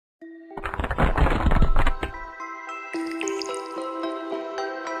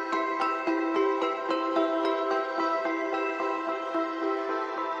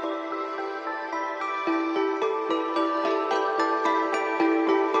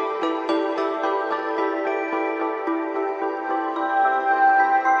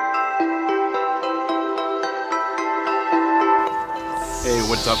Hey,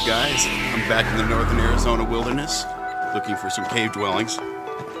 what's up guys? I'm back in the northern Arizona wilderness looking for some cave dwellings.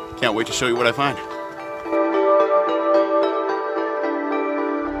 Can't wait to show you what I find.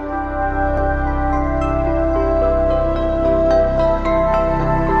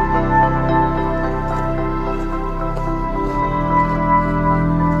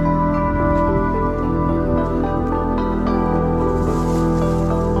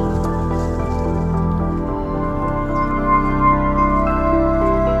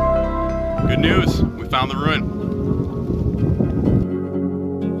 Good news, we found the ruin.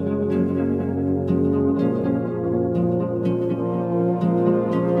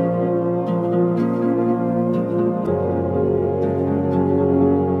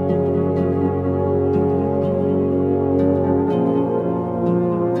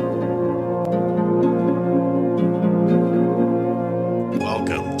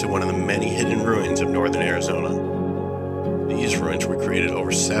 Welcome to one of the many hidden ruins of northern Arizona. These ruins were created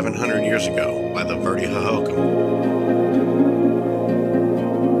over 700 years ago by the Verdi-Hohokam.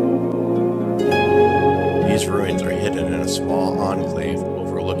 These ruins are hidden in a small enclave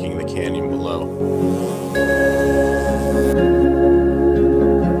overlooking the canyon below.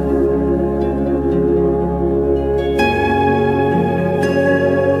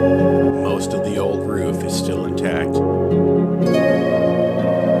 Most of the old roof is still intact.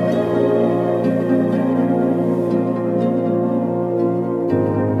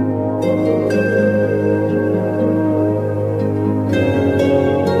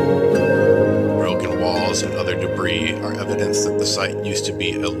 And other debris are evidence that the site used to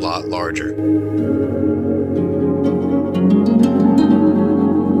be a lot larger.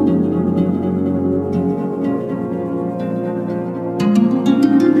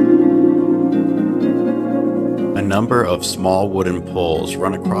 A number of small wooden poles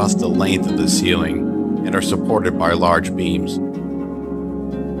run across the length of the ceiling and are supported by large beams.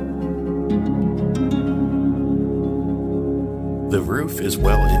 The roof is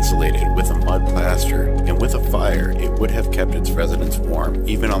well insulated with a mud plaster, and with a fire, it would have kept its residents warm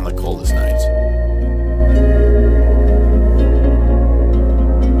even on the coldest nights.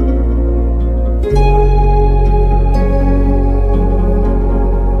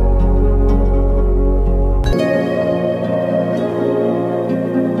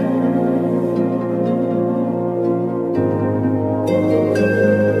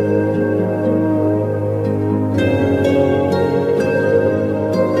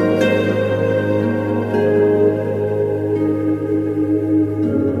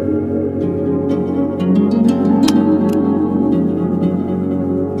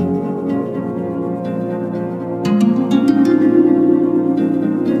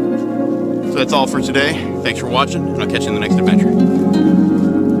 So that's all for today. Thanks for watching, and I'll catch you in the next adventure.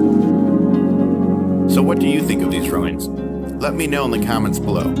 So what do you think of these ruins? Let me know in the comments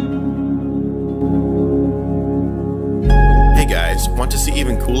below. Hey guys, want to see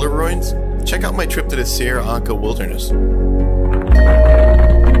even cooler ruins? Check out my trip to the Sierra Anca Wilderness.